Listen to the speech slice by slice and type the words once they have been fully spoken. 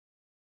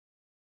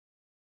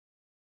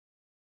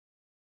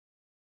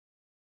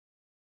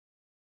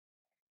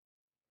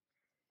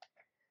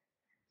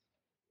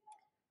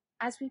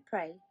As we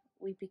pray,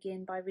 we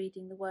begin by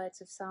reading the words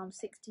of Psalm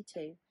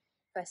 62,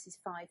 verses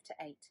 5 to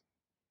 8.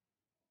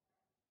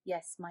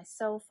 Yes, my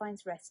soul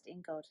finds rest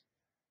in God.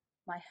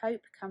 My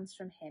hope comes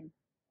from him.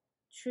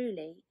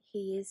 Truly,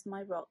 he is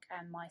my rock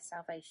and my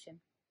salvation.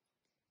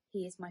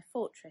 He is my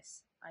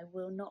fortress. I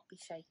will not be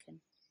shaken.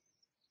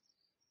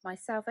 My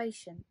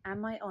salvation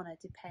and my honour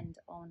depend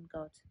on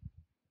God.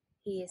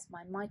 He is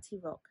my mighty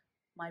rock,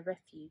 my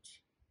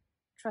refuge.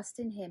 Trust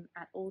in him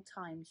at all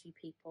times, you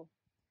people.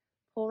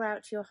 Pour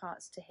out your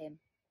hearts to him,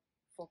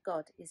 for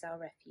God is our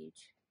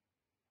refuge.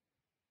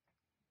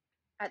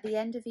 At the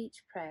end of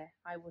each prayer,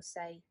 I will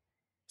say,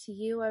 "To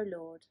you, O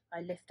Lord,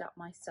 I lift up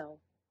my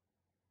soul."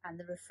 And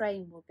the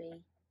refrain will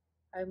be,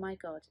 "O my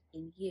God,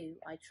 in you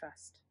I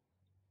trust."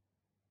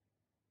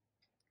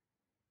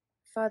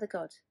 Father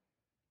God,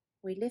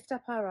 we lift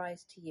up our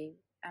eyes to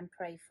you and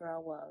pray for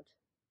our world,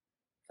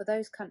 for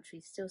those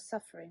countries still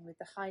suffering with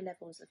the high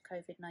levels of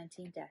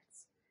COVID-19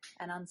 deaths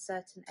and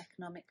uncertain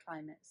economic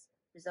climates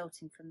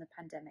resulting from the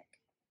pandemic.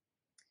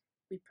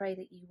 We pray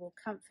that you will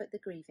comfort the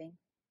grieving,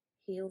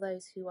 heal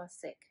those who are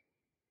sick,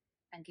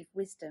 and give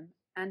wisdom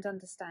and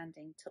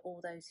understanding to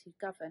all those who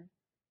govern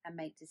and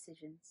make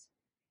decisions.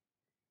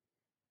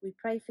 We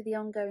pray for the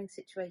ongoing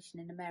situation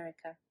in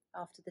America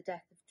after the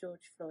death of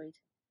George Floyd.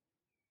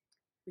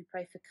 We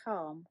pray for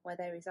calm where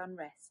there is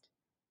unrest,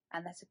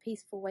 and that a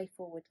peaceful way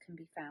forward can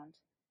be found.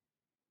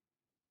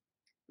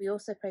 We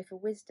also pray for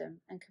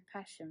wisdom and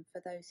compassion for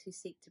those who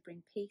seek to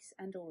bring peace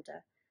and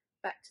order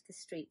back to the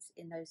streets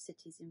in those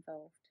cities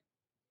involved.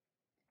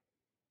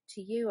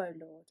 To you, O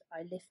Lord,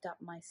 I lift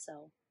up my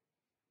soul.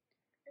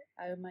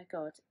 O my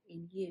God,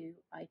 in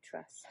you I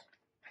trust.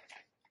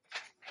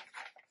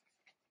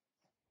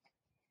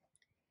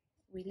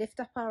 We lift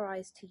up our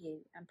eyes to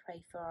you and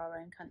pray for our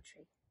own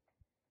country.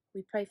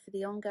 We pray for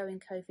the ongoing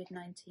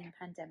COVID-19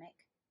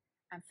 pandemic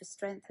and for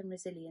strength and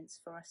resilience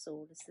for us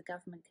all as the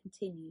government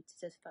continue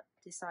to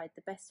decide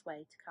the best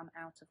way to come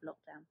out of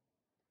lockdown.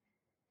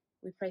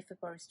 We pray for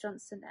Boris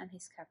Johnson and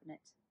his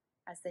cabinet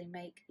as they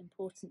make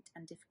important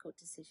and difficult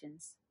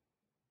decisions.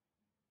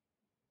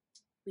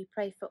 We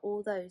pray for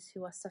all those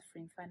who are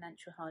suffering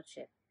financial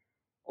hardship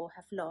or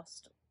have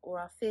lost or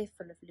are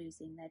fearful of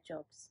losing their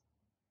jobs.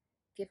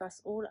 Give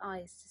us all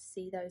eyes to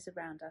see those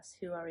around us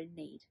who are in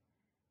need,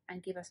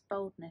 and give us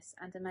boldness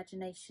and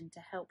imagination to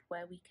help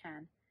where we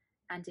can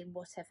and in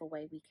whatever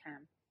way we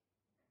can.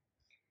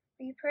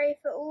 We pray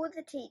for all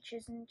the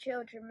teachers and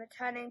children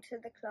returning to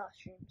the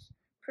classrooms,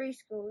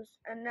 preschools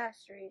and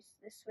nurseries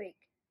this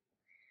week.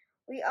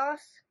 We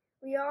ask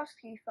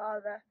you,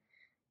 Father,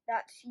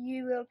 that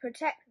you will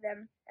protect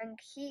them and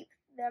keep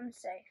them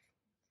safe,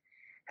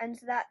 and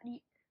that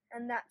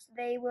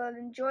they will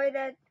enjoy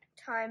their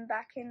time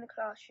back in the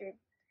classroom.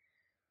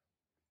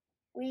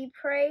 We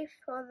pray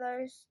for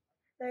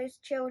those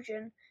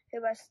children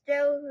who are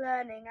still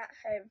learning at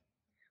home.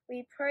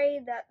 We pray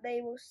that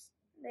they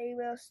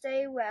will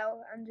stay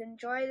well and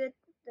enjoy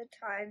the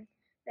time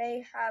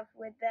they have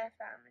with their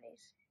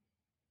families.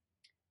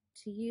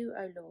 To you,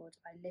 O Lord,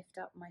 I lift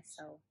up my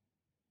soul.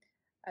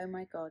 O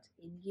my God,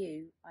 in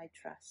you I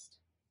trust.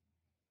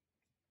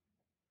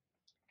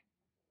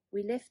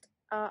 We lift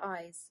our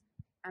eyes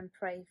and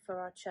pray for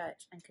our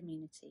church and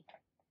community.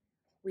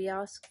 We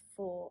ask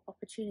for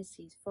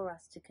opportunities for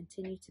us to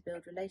continue to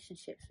build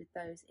relationships with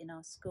those in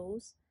our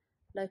schools,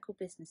 local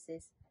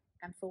businesses,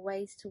 and for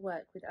ways to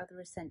work with other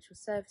essential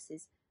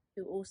services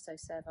who also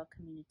serve our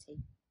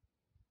community.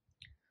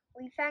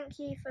 We thank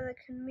you for the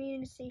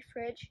community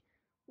fridge.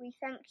 We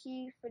thank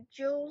you for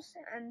Jules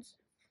and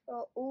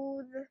for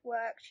all the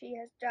work she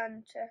has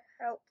done to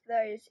help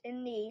those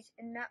in need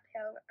in Knapp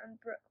Hill and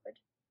Brookwood.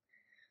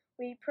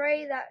 We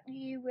pray that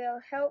you will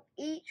help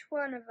each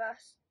one of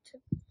us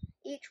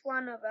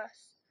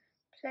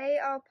play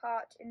our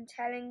part in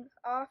telling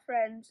our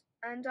friends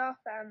and our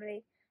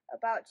family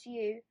about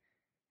you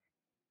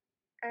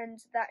and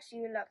that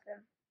you love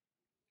them.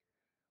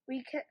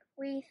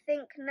 We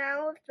think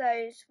now of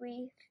those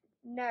we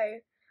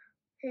know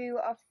who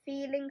are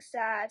feeling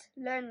sad,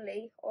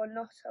 lonely, or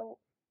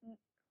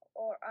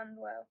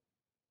unwell.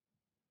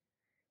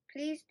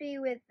 Please be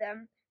with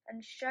them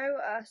and show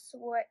us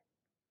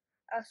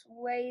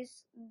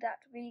ways that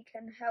we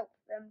can help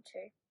them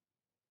too.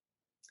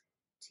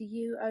 To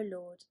you, O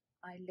Lord,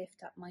 I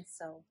lift up my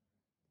soul.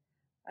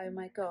 O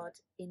my God,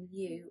 in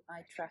you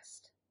I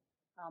trust.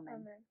 Amen.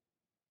 Amen.